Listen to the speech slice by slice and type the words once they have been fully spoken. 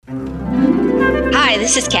Hi,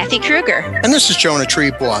 this is Kathy Kruger. And this is Jonah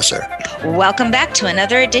Treebwasser. Welcome back to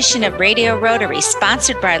another edition of Radio Rotary,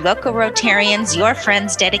 sponsored by local Rotarians, your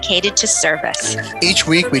friends dedicated to service. Each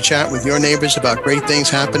week we chat with your neighbors about great things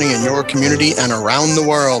happening in your community and around the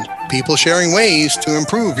world. People sharing ways to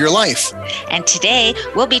improve your life. And today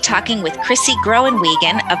we'll be talking with Chrissy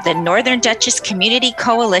Groenwegen of the Northern Dutchess Community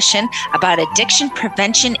Coalition about addiction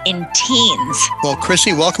prevention in teens. Well,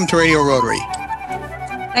 Chrissy, welcome to Radio Rotary.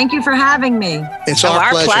 Thank you for having me. It's our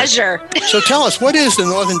pleasure. pleasure. So tell us, what is the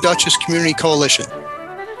Northern Dutchess Community Coalition?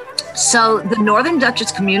 So the Northern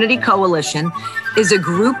Dutchess Community Coalition is a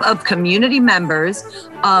group of community members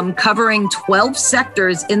covering 12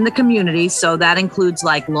 sectors in the community. So that includes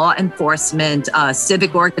like law enforcement,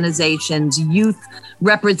 civic organizations, youth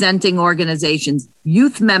representing organizations,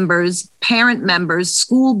 youth members, parent members,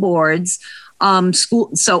 school boards, other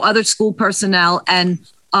school personnel, and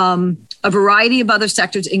a variety of other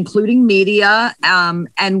sectors, including media.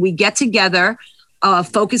 And we get together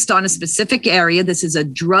focused on a specific area. This is a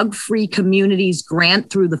drug-free communities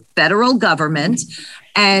grant through the federal government.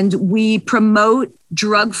 And we promote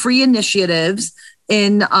drug-free initiatives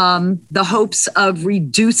in the hopes of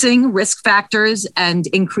reducing risk factors and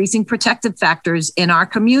increasing protective factors in our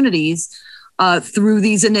communities through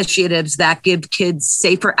these initiatives that give kids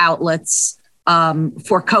safer outlets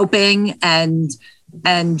for coping and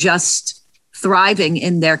just thriving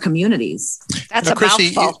in their communities. That's now, a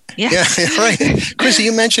Chrissy, mouthful. Yeah, right. Chrissy,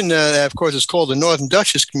 you mentioned, of course, it's called the Northern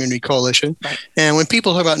Dutchess Community Coalition. Right. And when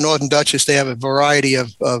people talk about Northern Dutchess, they have a variety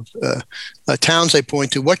of towns they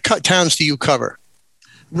point to. What towns do you cover?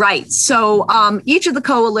 Right. So each of the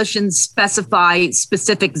coalitions specify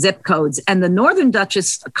specific zip codes, and the Northern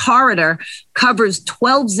Dutchess Corridor covers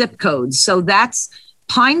 12 zip codes. So that's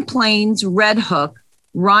Pine Plains, Red Hook,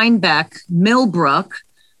 Rhinebeck, Millbrook,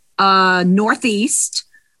 Northeast,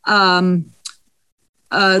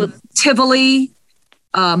 Tivoli,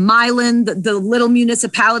 Milan, the little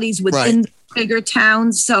municipalities within the bigger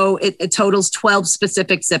towns. So it totals 12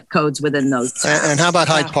 specific zip codes within those towns. And how about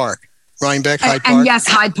Hyde Park? Rhinebeck, Hyde Park? And yes,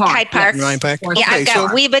 Hyde Park. Hyde Park. Yeah, Rhinebeck. Yeah, I've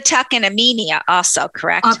got Weebatuck and Amenia also,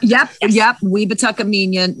 correct? Yep. Weebatuck,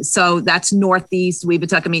 Amenia. So that's Northeast,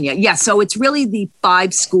 Weebatuck, Amenia. Yeah, so it's really the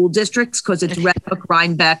 5 school districts because it's Red Hook,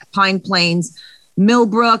 Rhinebeck, Pine Plains,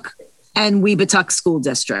 Millbrook, and Weebatuck school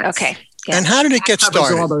districts. Okay. Yeah. And how did it get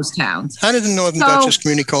started? All those towns. How did the Northern Dutchess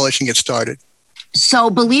Community Coalition get started?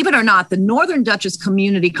 So believe it or not, the Northern Dutchess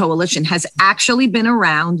Community Coalition has actually been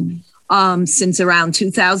around since around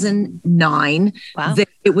 2009. Wow.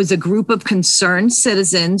 It was a group of concerned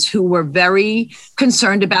citizens who were very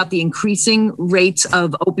concerned about the increasing rates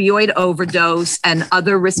of opioid overdose and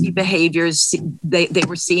other risky behaviors they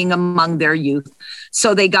were seeing among their youth.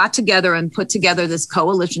 So they got together and put together this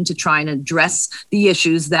coalition to try and address the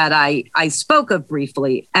issues that I spoke of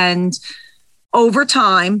briefly. And over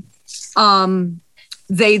time,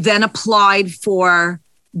 they then applied for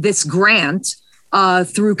this grant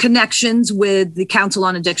through connections with the Council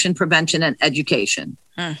on Addiction Prevention and Education.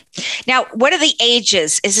 Now, what are the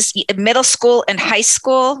ages? Is this middle school and high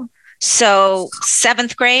school? So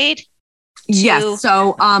 7th grade? Yes.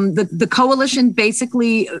 So the coalition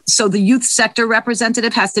basically, so the youth sector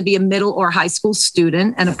representative has to be a middle or high school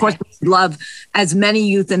student. And of course, we love as many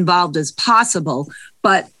youth involved as possible.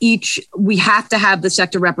 But we have to have the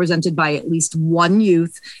sector represented by at least one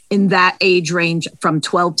youth in that age range from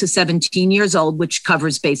 12 to 17 years old, which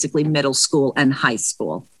covers basically middle school and high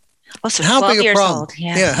school. Oh, so how 12 big a years problem? Old.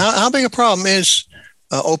 Yeah. How big a problem is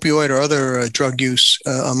opioid or other drug use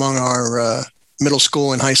among our middle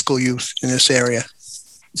school and high school youth in this area?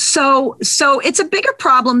 So it's a bigger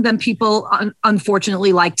problem than people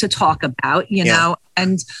unfortunately like to talk about, you know,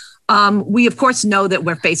 and we of course know that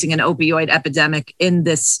we're facing an opioid epidemic in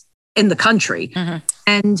the country. Mm-hmm.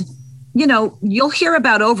 And, you know, you'll hear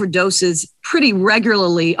about overdoses pretty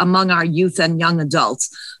regularly among our youth and young adults,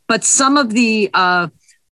 but some of the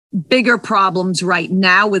bigger problems right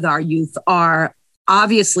now with our youth are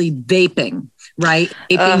obviously vaping, right?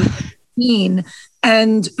 Vaping,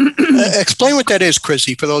 and explain what that is,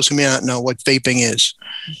 Chrissy, for those who may not know what vaping is.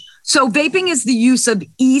 So vaping is the use of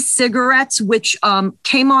e-cigarettes, which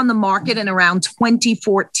came on the market in around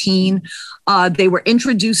 2014. They were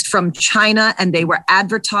introduced from China and they were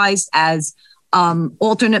advertised as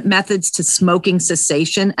alternate methods to smoking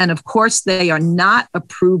cessation. And of course, they are not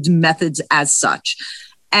approved methods as such.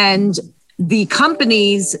 And the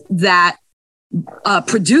companies that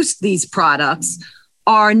produce these products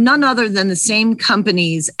are none other than the same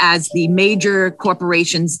companies as the major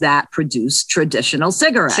corporations that produce traditional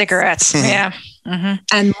cigarettes. Yeah.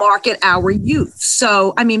 and market our youth.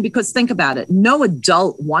 So, I mean, because think about it, no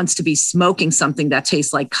adult wants to be smoking something that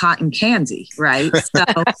tastes like cotton candy, right? So,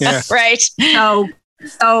 Right.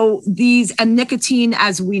 So these, and nicotine,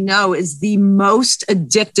 as we know, is the most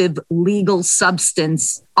addictive legal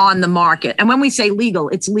substance on the market. And when we say legal,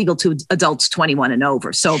 it's legal to adults 21 and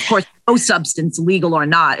over. So of course, no substance, legal or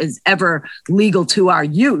not, is ever legal to our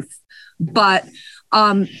youth. But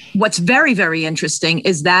what's very, very interesting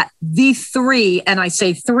is that the three, and I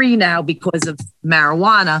say three now because of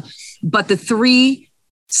marijuana, but the three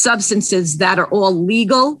substances that are all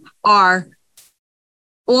legal are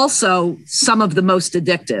also some of the most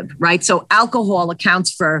addictive, right? So alcohol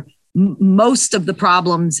accounts for most of the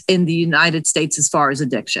problems in the United States as far as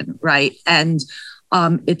addiction, right? And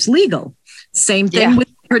it's legal. Same thing with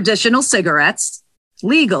traditional cigarettes,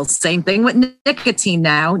 legal. Same thing with nicotine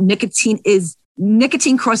now. Nicotine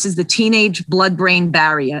crosses the teenage blood-brain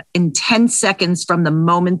barrier in 10 seconds from the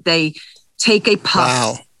moment they take a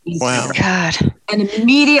puff. Wow. God. And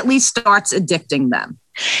immediately starts addicting them.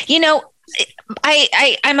 You know,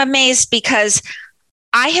 I'm amazed because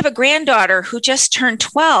I have a granddaughter who just turned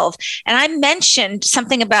 12, and I mentioned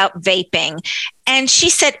something about vaping, and she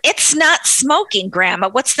said, "It's not smoking, Grandma.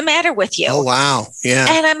 What's the matter with you?" Oh, wow. Yeah.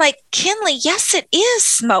 And I'm like, Kinley, yes, it is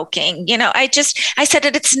smoking. You know, I said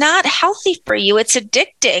that it's not healthy for you. It's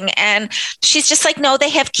addicting. And she's just like, no, they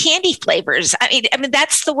have candy flavors. I mean,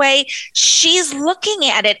 that's the way she's looking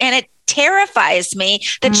at it. And it terrifies me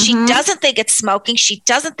that she doesn't think it's smoking. She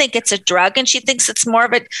doesn't think it's a drug, and she thinks it's more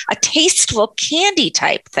of a tasteful candy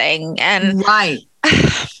type thing. And right.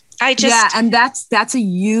 And that's a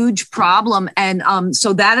huge problem. And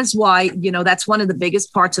so that is why, you know, that's one of the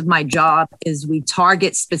biggest parts of my job is we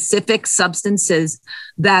target specific substances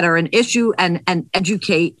that are an issue and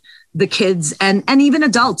educate the kids and even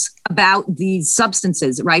adults about these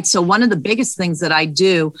substances, right? So one of the biggest things that I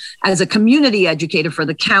do as a community educator for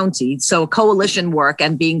the county, so coalition work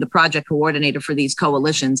and being the project coordinator for these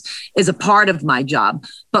coalitions is a part of my job.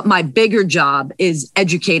 But my bigger job is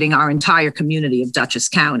educating our entire community of Dutchess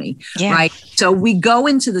County, right? So we go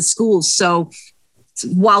into the schools. So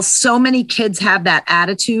while so many kids have that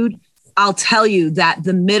attitude, I'll tell you that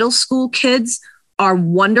the middle school kids are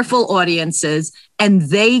wonderful audiences, and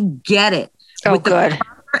they get it with the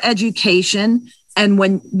proper education. And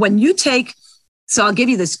when you take, so I'll give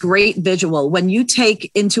you this great visual. When you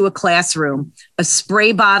take into a classroom a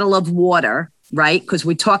spray bottle of water, right? Because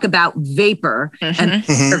we talk about vapor and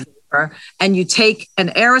vapor, and you take an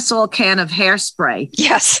aerosol can of hairspray.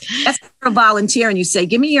 Yes. That's for a volunteer, and you say,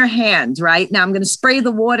 "Give me your hand," right? Now I'm going to spray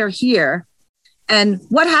the water here. And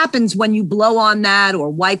what happens when you blow on that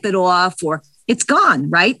or wipe it off, or it's gone,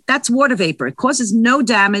 right? That's water vapor. It causes no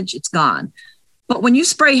damage. It's gone. But when you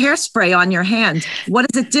spray hairspray on your hand, what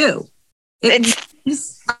does it do? It's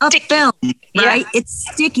a film, right? It's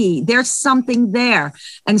sticky. There's something there.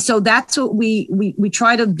 And so that's what we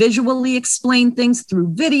try to visually explain things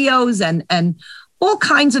through videos and all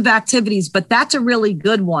kinds of activities, but that's a really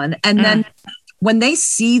good one. And then when they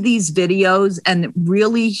see these videos and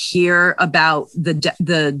really hear about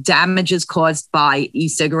the damages caused by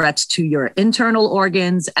e-cigarettes to your internal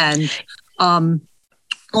organs and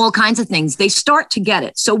all kinds of things, they start to get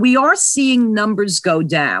it. So we are seeing numbers go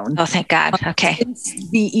down. Oh, thank God. Okay. Since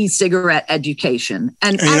the e-cigarette education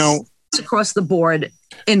and you know, across the board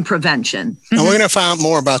in prevention. And we're going to find out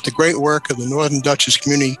more about the great work of the Northern Dutchess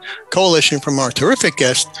Community Coalition from our terrific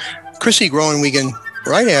guest, Chrissy Groenewegen,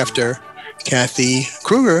 right after Kathy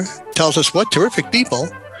Kruger tells us what terrific people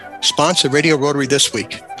sponsor Radio Rotary this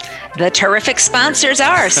week. The terrific sponsors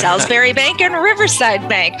are Salisbury Bank and Riverside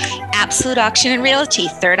Bank, Absolute Auction and Realty,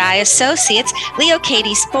 Third Eye Associates, Leo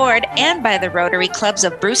Katie's Ford, and by the Rotary Clubs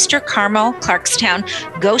of Brewster, Carmel, Clarkstown,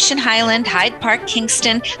 Goshen Highland, Hyde Park,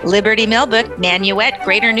 Kingston, Liberty Millbrook, Nanuet,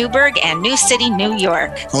 Greater Newburgh, and New City, New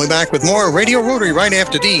York. We'll be back with more Radio Rotary right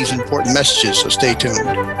after these important messages, so stay tuned.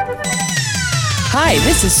 Hi,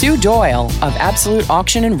 this is Sue Doyle of Absolute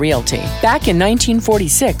Auction and Realty. Back in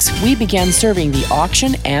 1946, we began serving the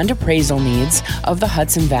auction and appraisal needs of the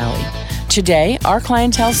Hudson Valley. Today, our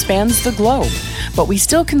clientele spans the globe, but we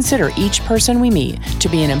still consider each person we meet to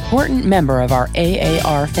be an important member of our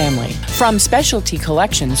AAR family. From specialty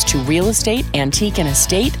collections to real estate, antique and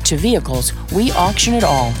estate to vehicles, we auction it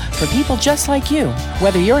all for people just like you.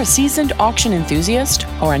 Whether you're a seasoned auction enthusiast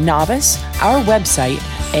or a novice, our website,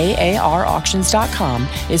 AARauctions.com,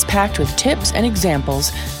 is packed with tips and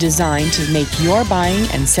examples designed to make your buying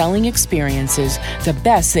and selling experiences the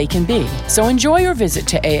best they can be. So enjoy your visit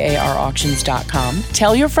to AARauctions.com,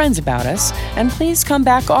 tell your friends about us, and please come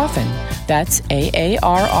back often. That's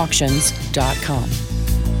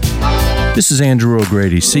AARauctions.com. This is Andrew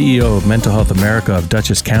O'Grady, CEO of Mental Health America of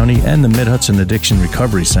Dutchess County and the Mid-Hudson Addiction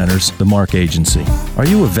Recovery Centers, the MARC Agency. Are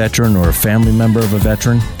you a veteran or a family member of a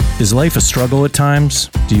veteran? Is life a struggle at times?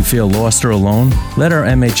 Do you feel lost or alone? Let our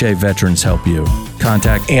MHA veterans help you.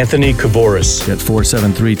 Contact Anthony Kavoris at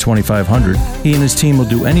 473-2500. He and his team will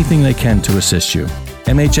do anything they can to assist you.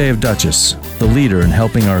 MHA of Dutchess, the leader in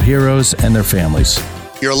helping our heroes and their families.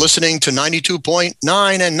 You're listening to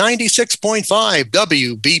 92.9 and 96.5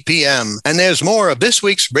 WBPM. And there's more of this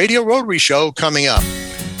week's Radio Rotary Show coming up.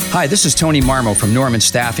 Hi, this is Tony Marmo from Norman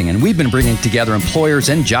Staffing, and we've been bringing together employers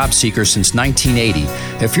and job seekers since 1980.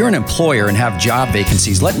 If you're an employer and have job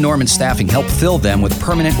vacancies, let Norman Staffing help fill them with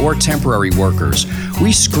permanent or temporary workers.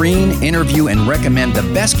 We screen, interview, and recommend the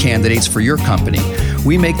best candidates for your company.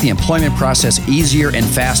 We make the employment process easier and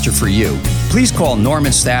faster for you. Please call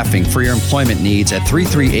Norman Staffing for your employment needs at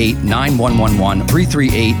 338-9111,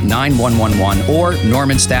 338-9111, or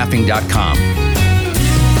normanstaffing.com.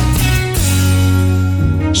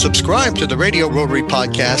 Subscribe to the Radio Rotary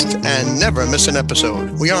Podcast and never miss an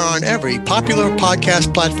episode. We are on every popular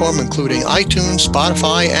podcast platform, including iTunes,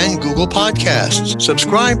 Spotify, and Google Podcasts.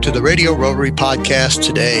 Subscribe to the Radio Rotary Podcast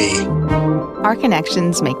today. Our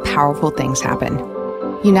connections make powerful things happen,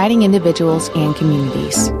 uniting individuals and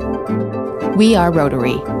communities. We are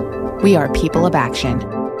Rotary. We are people of action.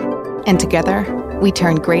 And together, we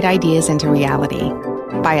turn great ideas into reality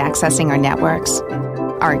by accessing our networks,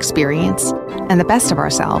 our experience, and the best of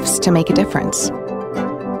ourselves to make a difference.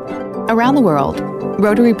 Around the world,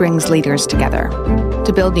 Rotary brings leaders together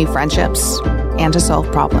to build new friendships and to solve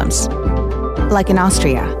problems. Like in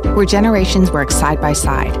Austria, where generations work side by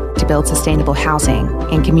side to build sustainable housing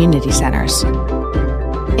and community centers.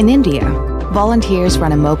 In India, volunteers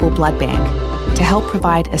run a mobile blood bank to help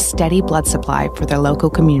provide a steady blood supply for their local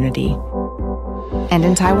community. And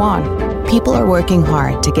in Taiwan, people are working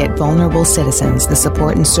hard to get vulnerable citizens the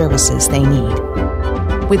support and services they need.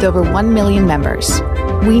 With over 1 million members,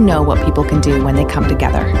 we know what people can do when they come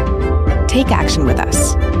together. Take action with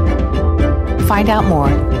us. Find out more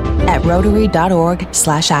at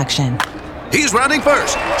rotary.org/action. He's rounding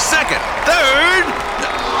first, second, third.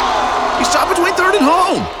 He stopped between third and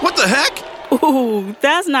home. What the heck? Ooh,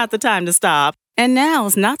 that's not the time to stop. And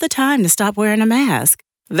now's not the time to stop wearing a mask.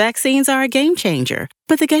 Vaccines are a game changer,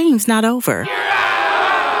 but the game's not over.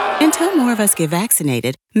 Until more of us get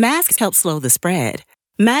vaccinated, masks help slow the spread.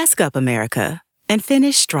 Mask up, America, and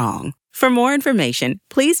finish strong. For more information,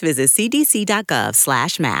 please visit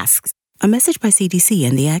cdc.gov/masks. A message by CDC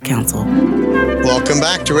and the Ad Council. Welcome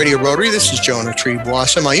back to Radio Rotary. This is Jonah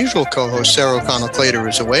Treebossum. My usual co-host, Sarah O'Connell-Clater,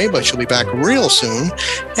 is away, but she'll be back real soon.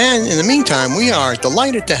 And in the meantime, we are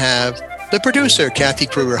delighted to have the producer, Kathy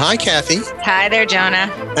Kruger. Hi, Kathy. Hi there, Jonah.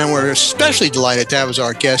 And we're especially delighted to have as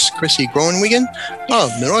our guest Chrissy Groenewegen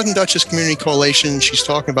of the Northern Dutchess Community Coalition. She's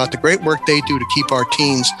talking about the great work they do to keep our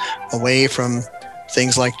teens away from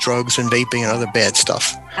things like drugs and vaping and other bad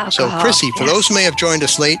stuff. Alcohol. So, Chrissy, for those who may have joined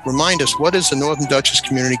us late, remind us, what is the Northern Dutchess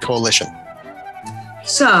Community Coalition?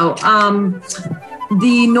 So,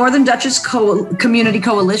 the Northern Dutchess Community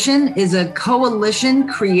Coalition is a coalition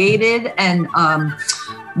created and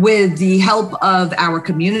with the help of our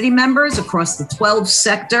community members across the 12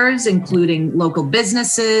 sectors, including local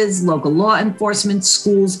businesses, local law enforcement,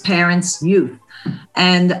 schools, parents, youth.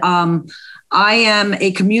 And I am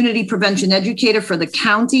a community prevention educator for the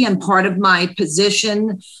county, and part of my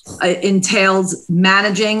position entails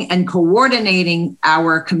managing and coordinating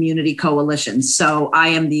our community coalitions. So I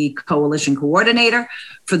am the coalition coordinator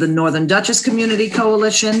for the Northern Dutchess Community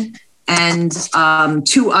Coalition and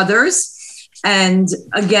two others. And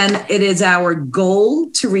again, it is our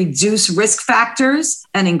goal to reduce risk factors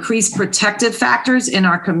and increase protective factors in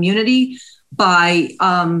our community by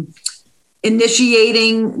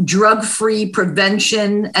initiating drug-free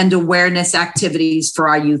prevention and awareness activities for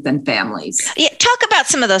our youth and families. Yeah, talk about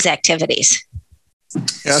some of those activities.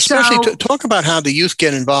 Yeah, especially talk about how the youth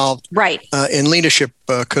get involved in leadership.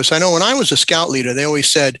 Because I know when I was a scout leader, they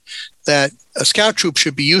always said that a scout troop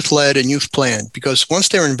should be youth-led and youth-planned, because once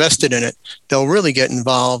they're invested in it, they'll really get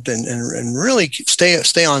involved and really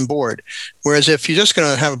stay on board. Whereas if you're just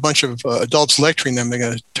going to have a bunch of adults lecturing them, they're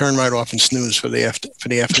going to turn right off and snooze for the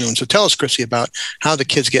afternoon. So tell us, Chrissy, about how the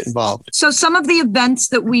kids get involved. So some of the events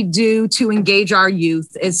that we do to engage our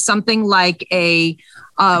youth is something like we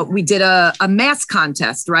did a mask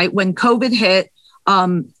contest, right? When COVID hit,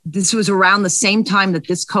 this was around the same time that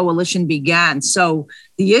this coalition began. So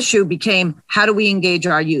the issue became, how do we engage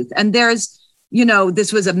our youth? And this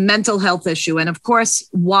was a mental health issue. And of course,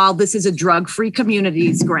 while this is a drug-free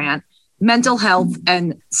communities grant, mental health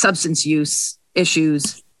and substance use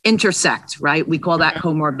issues intersect, right? We call that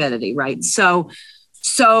comorbidity, right? So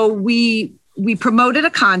we promoted a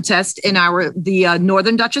contest in the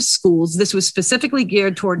Northern Dutchess schools. This was specifically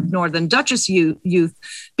geared toward Northern Dutchess youth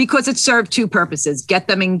because it served two purposes: get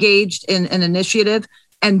them engaged in an initiative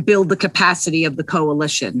and build the capacity of the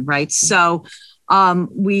coalition, right? So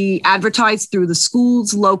we advertised through the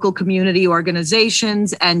schools, local community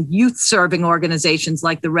organizations, and youth-serving organizations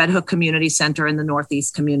like the Red Hook Community Center and the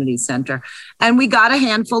Northeast Community Center. And we got a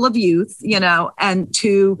handful of youth, and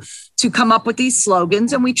to come up with these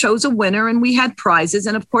slogans, and we chose a winner and we had prizes.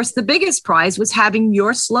 And of course, the biggest prize was having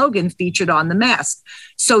your slogan featured on the mask.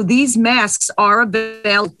 So these masks are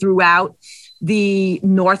available throughout the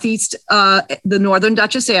Northeast, the Northern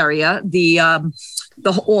Dutchess area,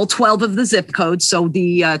 all 12 of the zip codes. So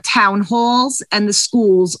the town halls and the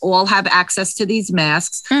schools all have access to these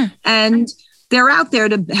masks. And they're out there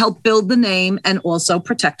to help build the name and also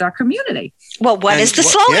protect our community. Well, what is the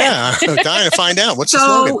slogan? Yeah, I'm dying to find out. What's the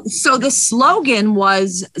slogan? So the slogan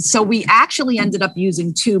was, we actually ended up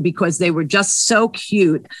using two because they were just so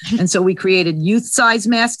cute. And so we created youth size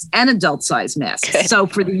masks and adult size masks. Good. So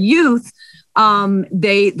for the youth,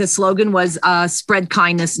 the slogan was spread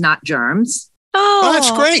kindness, not germs. Oh, that's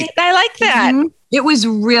great. I like that. Mm-hmm. It was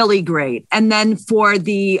really great. And then for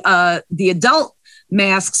the adult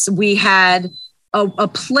masks, we had a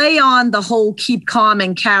play on the whole keep calm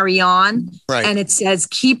and carry on. Right. And it says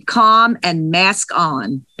keep calm and mask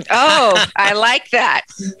on. Oh, I like that.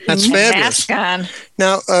 That's fabulous. Mask on.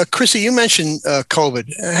 Now, Chrissy, you mentioned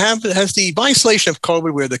COVID. Has the isolation of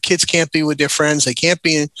COVID, where the kids can't be with their friends, they can't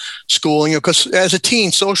be in school, because as a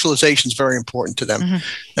teen, socialization is very important to them,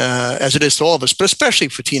 as it is to all of us, but especially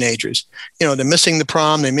for teenagers. They're missing the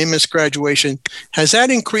prom, they may miss graduation. Has that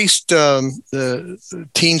increased the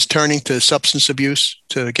teens turning to substance abuse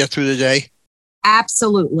to get through the day?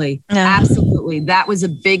 Absolutely. Yeah. Absolutely. That was a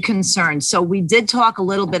big concern. So we did talk a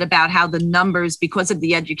little bit about how the numbers, because of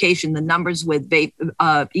the education, the numbers with vape,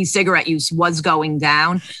 e-cigarette use was going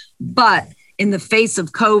down. But in the face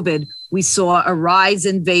of COVID, we saw a rise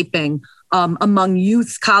in vaping among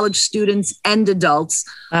youth, college students, and adults.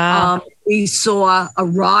 We saw a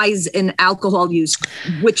rise in alcohol use,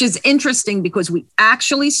 which is interesting because we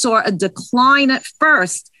actually saw a decline at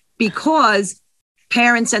first because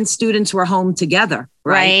parents and students were home together,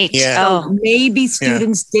 right? Yeah. So maybe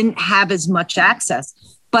students didn't have as much access.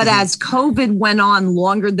 But as COVID went on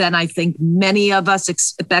longer than I think many of us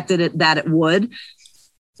expected that it would,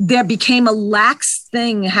 there became a lax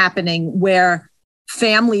thing happening where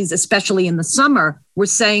families, especially in the summer, were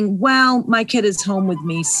saying, well, my kid is home with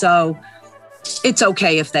me, so it's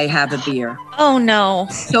okay if they have a beer. Oh, no.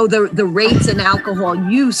 So the rates in alcohol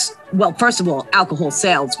use, well, first of all, alcohol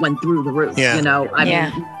sales went through the roof. Yeah. I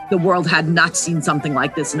mean, the world had not seen something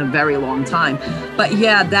like this in a very long time. But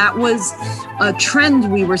yeah, that was a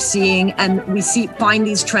trend we were seeing. And we find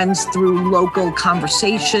these trends through local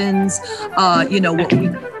conversations, what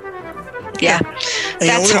we... Yeah,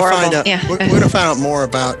 that's horrible. We're going to find out more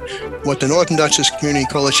about what the Northern Dutchess Community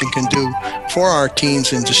Coalition can do for our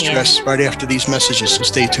teens in distress right after these messages, so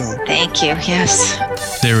stay tuned. Thank you.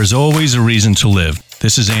 Yes. There is always a reason to live.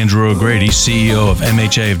 This is Andrew O'Grady, CEO of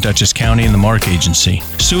MHA of Dutchess County and the Mark Agency.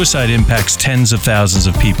 Suicide impacts tens of thousands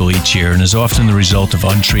of people each year and is often the result of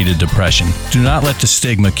untreated depression. Do not let the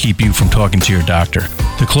stigma keep you from talking to your doctor.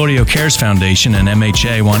 The Claudio Cares Foundation and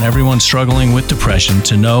MHA want everyone struggling with depression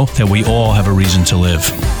to know that we all have a reason to live.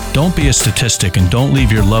 Don't be a statistic and don't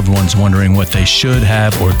leave your loved ones wondering what they should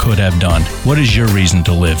have or could have done. What is your reason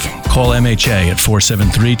to live? Call MHA at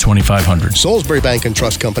 473-2500. Salisbury Bank and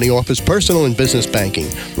Trust Company offers personal and business banking,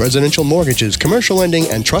 residential mortgages, commercial lending,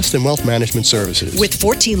 and trust and wealth management services. With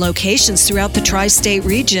 14 locations throughout the tri-state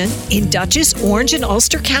region, in Dutchess, Orange, and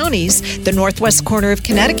Ulster counties, the northwest corner of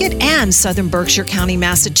Connecticut, and southern Berkshire County,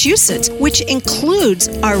 Massachusetts, which includes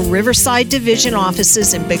our Riverside Division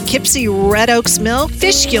offices in Poughkeepsie, Red Oaks Mill,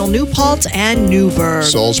 Fishkill, New Paltz, and Newburgh.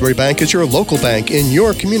 Salisbury Bank is your local bank in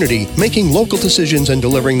your community, making local decisions and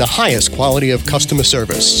delivering the highest quality of customer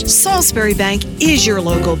service. Salisbury Bank is your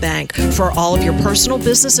local bank for all of your personal,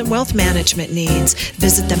 business, and wealth management needs.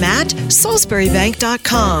 Visit them at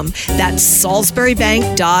salisburybank.com. That's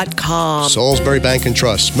salisburybank.com. Salisbury Bank and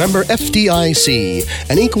Trust, member FDIC,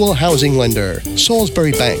 an equal housing lender.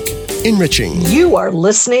 Salisbury Bank. enriching. You are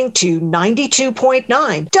listening to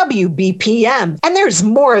 92.9 WBPM, and there's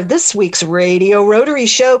more of this week's Radio Rotary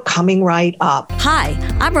Show coming right up. Hi,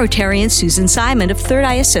 I'm Rotarian Susan Simon of Third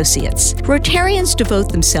Eye Associates. Rotarians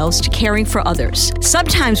devote themselves to caring for others.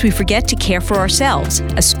 Sometimes we forget to care for ourselves,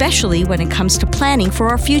 especially when it comes to planning for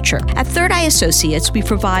our future. At Third Eye Associates, we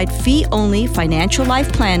provide fee-only financial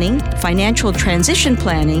life planning, financial transition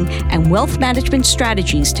planning, and wealth management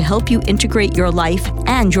strategies to help you integrate your life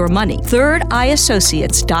and your money.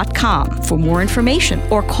 ThirdEyeAssociates.com for more information,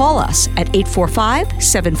 or call us at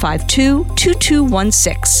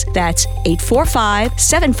 845-752-2216. That's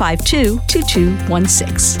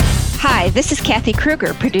 845-752-2216. Hi, this is Kathy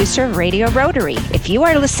Kruger, producer of Radio Rotary. If you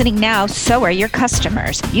are listening now, so are your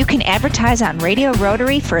customers. You can advertise on Radio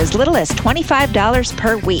Rotary for as little as $25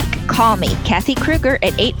 per week. Call me, Kathy Kruger,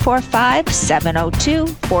 at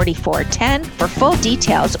 845-702-4410 for full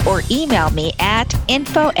details, or email me at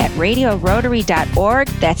info@radiorotary.org.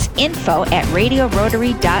 That's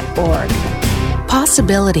info@radiorotary.org.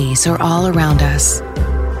 Possibilities are all around us.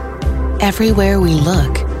 Everywhere we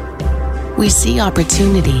look, we see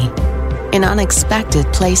opportunity in unexpected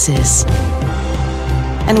places.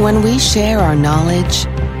 And when we share our knowledge,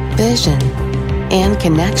 vision, and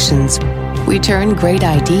connections, we turn great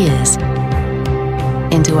ideas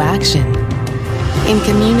into action in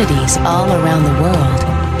communities all around the world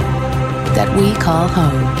that we call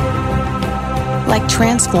home. Like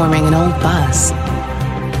transforming an old bus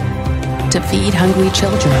to feed hungry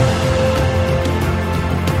children,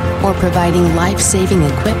 or providing life-saving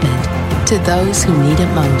equipment to those who need it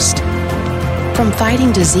most. From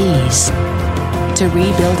fighting disease to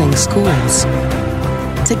rebuilding schools,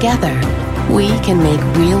 together we can make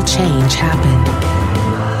real change happen.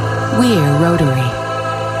 We're Rotary.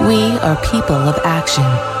 We are people of action.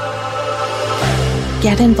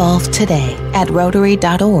 Get involved today at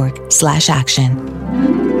rotary.org/action.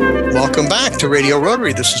 Welcome back to Radio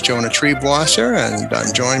Rotary. This is Jonah Triebwasser, and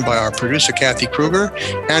I'm joined by our producer, Kathy Kruger,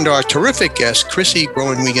 and our terrific guest, Chrissy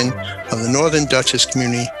Groenewegen of the Northern Dutchess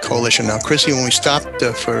Community Coalition. Now, Chrissy, when we stopped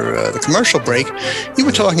for the commercial break, you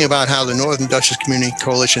were talking about how the Northern Dutchess Community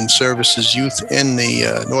Coalition services youth in the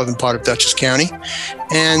northern part of Dutchess County,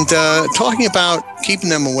 and talking about keeping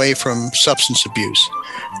them away from substance abuse.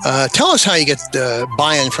 Tell us how you get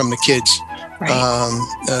buy-in from the kids.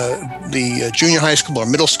 The junior high school or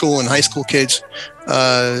middle school and high school kids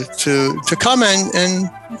to come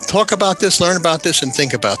and talk about this, learn about this, and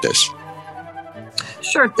think about this.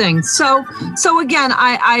 Sure thing. So again,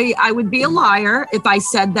 I would be a liar if I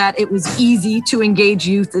said that it was easy to engage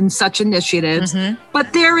youth in such initiatives,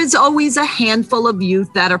 but there is always a handful of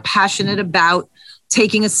youth that are passionate about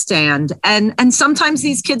taking a stand. And sometimes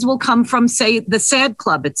these kids will come from, say, the SAD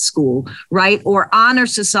club at school, right? Or honor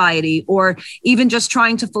society, or even just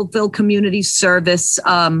trying to fulfill community service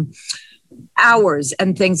hours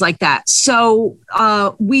and things like that. So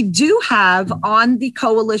we do have on the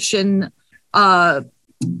coalition, within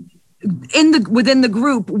the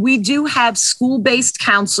group, we do have school-based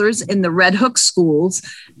counselors in the Red Hook schools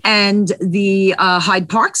and the Hyde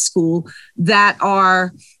Park school that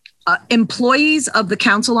are employees of the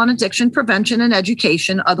Council on Addiction Prevention and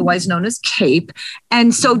Education, otherwise known as CAPE.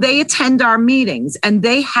 And so they attend our meetings, and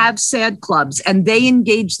they have SAD clubs, and they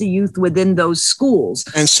engage the youth within those schools.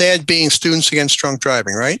 And SAD being Students Against Drunk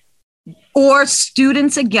Driving, right? Or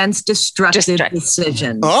Students Against Destructive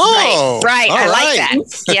Decisions. Oh, right. I like that.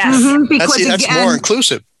 Yes. Because that's more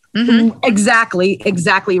inclusive. Exactly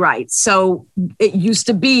right. So it used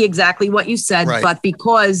to be exactly what you said, but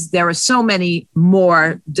because there are so many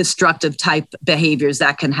more destructive type behaviors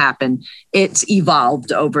that can happen, it's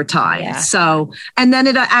evolved over time. Yeah. So, and then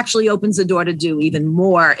it actually opens the door to do even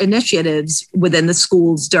more initiatives within the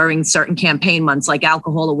schools during certain campaign months, like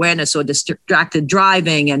alcohol awareness or distracted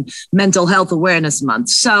driving and mental health awareness month.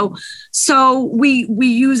 So we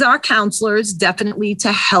use our counselors definitely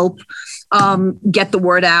to help get the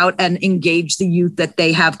word out and engage the youth that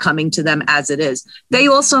they have coming to them as it is. They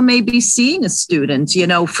also may be seeing a student,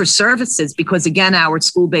 for services, because again, our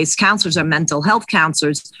school-based counselors are mental health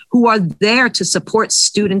counselors who are there to support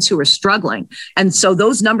students who are struggling. And so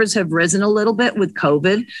those numbers have risen a little bit with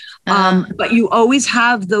COVID, but you always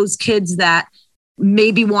have those kids that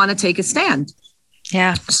maybe want to take a stand.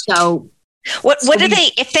 Yeah. So what do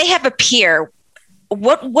they, if they have a peer,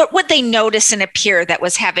 what would they notice in a peer that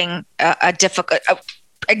was having a difficult,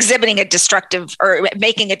 exhibiting a destructive or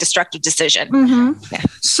making a destructive decision? Yeah.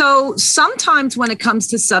 So sometimes when it comes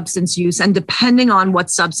to substance use, and depending on what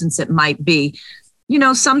substance it might be,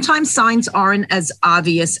 sometimes signs aren't as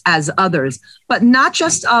obvious as others, but not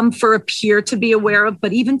just for a peer to be aware of,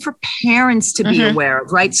 but even for parents to be aware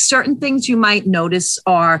of, right? Certain things you might notice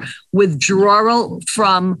are withdrawal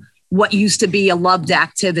from what used to be a loved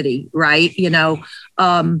activity, right?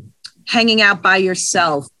 Hanging out by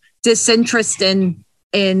yourself, disinterest in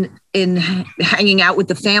hanging out with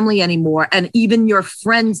the family anymore, and even your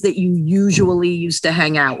friends that you usually used to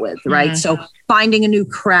hang out with, right? So finding a new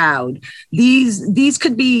crowd. These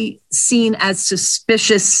could be seen as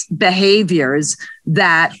suspicious behaviors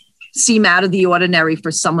that seem out of the ordinary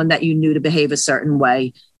for someone that you knew to behave a certain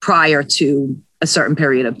way prior to a certain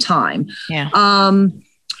period of time. Yeah.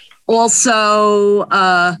 Also,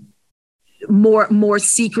 more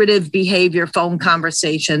secretive behavior, phone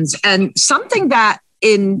conversations, and something that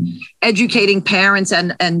in educating parents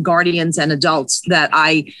and guardians and adults that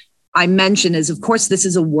I mention is, of course, this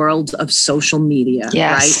is a world of social media,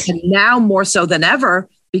 right? And now more so than ever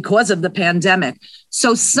because of the pandemic.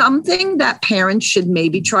 So something that parents should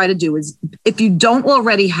maybe try to do is, if you don't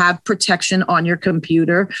already have protection on your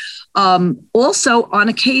computer, also on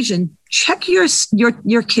occasion, check your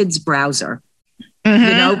kid's browser,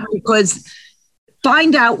 because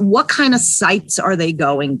find out what kind of sites are they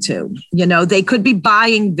going to. They could be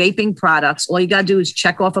buying vaping products. All you got to do is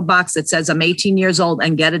check off a box that says I'm 18 years old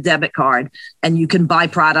and get a debit card, and you can buy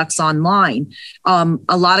products online. A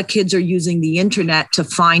lot of kids are using the internet to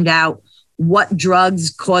find out what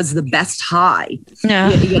drugs cause the best high,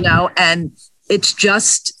 and it's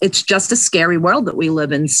just a scary world that we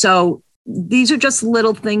live in. So these are just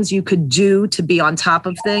little things you could do to be on top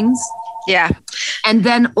of things. Yeah. And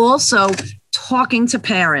then also talking to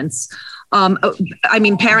parents.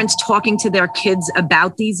 Parents talking to their kids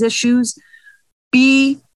about these issues.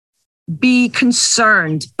 Be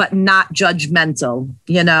concerned, but not judgmental.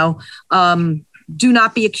 Do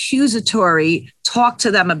not be accusatory. Talk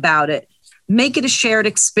to them about it. Make it a shared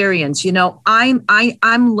experience.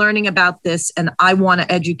 I'm learning about this, and I want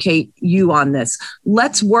to educate you on this.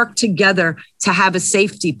 Let's work together to have a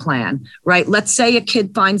safety plan, right? Let's say a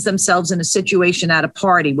kid finds themselves in a situation at a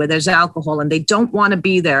party where there's alcohol and they don't want to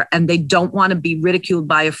be there and they don't want to be ridiculed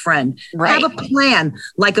by a friend. Right. Have a plan,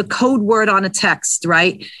 like a code word on a text,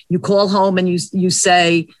 right? You call home and you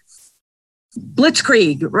say,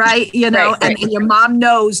 Blitzkrieg, right? And your mom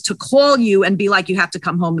knows to call you and be like, you have to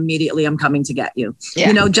come home immediately. I'm coming to get you.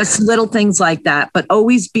 Yeah. Just little things like that, but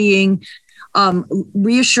always being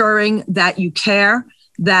reassuring that you care,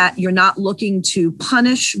 that you're not looking to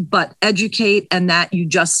punish, but educate, and that you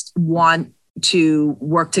just want to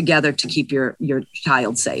work together to keep your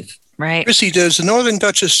child safe. Right. Chrissy, does the Northern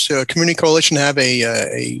Dutchess Community Coalition have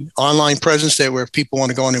a online presence there where if people want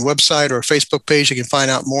to go on your website or a Facebook page, you can find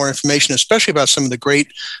out more information, especially about some of the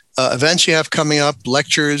great events you have coming up,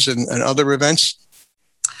 lectures and other events?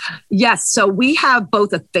 Yes. So we have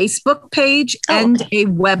both a Facebook page and a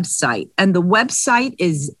website. And the website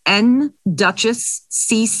is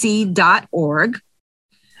nduchesscc.org.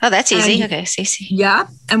 Oh, that's easy. Okay, CC. Yeah.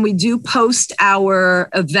 And we do post our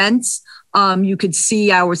events. You could see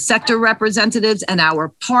our sector representatives and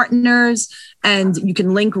our partners, and you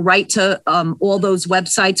can link right to all those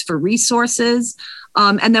websites for resources.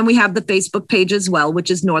 And then we have the Facebook page as well, which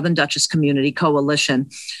is Northern Dutchess Community Coalition.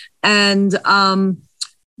 And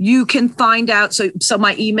you can find out, so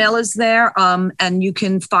my email is there, and you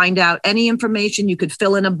can find out any information. You could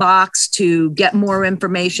fill in a box to get more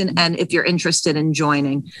information, and if you're interested in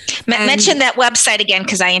joining. Mention that website again,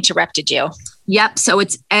 because I interrupted you. Yep. So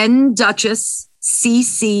it's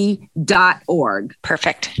nduchesscc.org.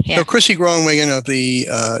 Perfect. Yeah. So Chrissy Groenewegen of the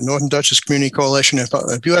Northern Dutchess Community Coalition,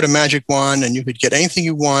 if you had a magic wand and you could get anything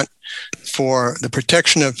you want for the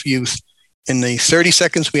protection of youth in the 30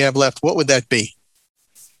 seconds we have left, what would that be?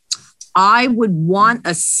 I would want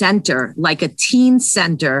a center, like a teen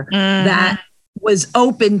center that was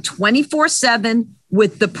open 24/7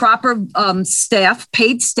 with the proper staff,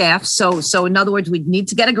 paid staff. So in other words, we'd need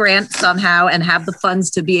to get a grant somehow and have the funds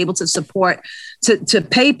to be able to support, to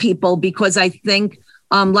pay people, because I think,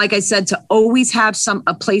 like I said, to always have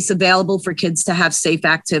a place available for kids to have safe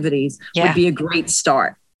activities would be a great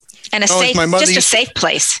start. And a safe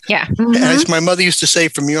place. Yeah. As my mother used to say,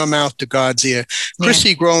 from your mouth to God's ear.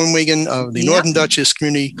 Chrissy Groenewegen of the Northern Dutchess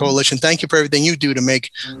Community Coalition, thank you for everything you do to make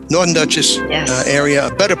Northern Dutchess area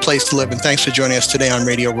a better place to live. And thanks for joining us today on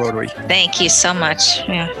Radio Rotary. Thank you so much.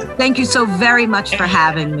 Yeah. Thank you so very much for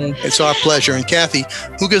having me. It's our pleasure. And Kathy,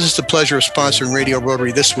 who gives us the pleasure of sponsoring Radio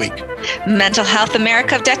Rotary this week? Mental Health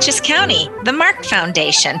America of Dutchess County, the Mark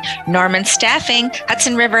Foundation, Norman Staffing,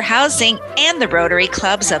 Hudson River Housing, and the Rotary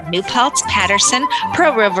Clubs of New New Paltz, Patterson,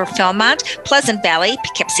 Pearl River, Philmont, Pleasant Valley,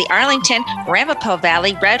 Poughkeepsie, Arlington, Ramapo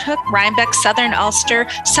Valley, Red Hook, Rhinebeck, Southern Ulster,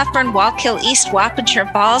 Suffern, Wallkill East,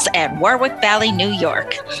 Wappingers Falls, and Warwick Valley, New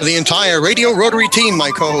York. For the entire Radio Rotary team,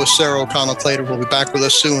 my co-host Sarah O'Connell-Clater will be back with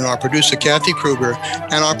us soon, our producer Kathy Kruger,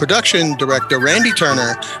 and our production director Randy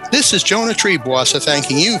Turner. This is Jonah Treeboss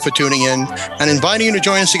thanking you for tuning in and inviting you to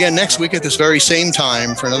join us again next week at this very same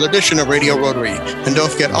time for another edition of Radio Rotary. And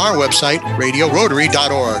don't forget our website,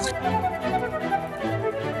 radiorotary.org.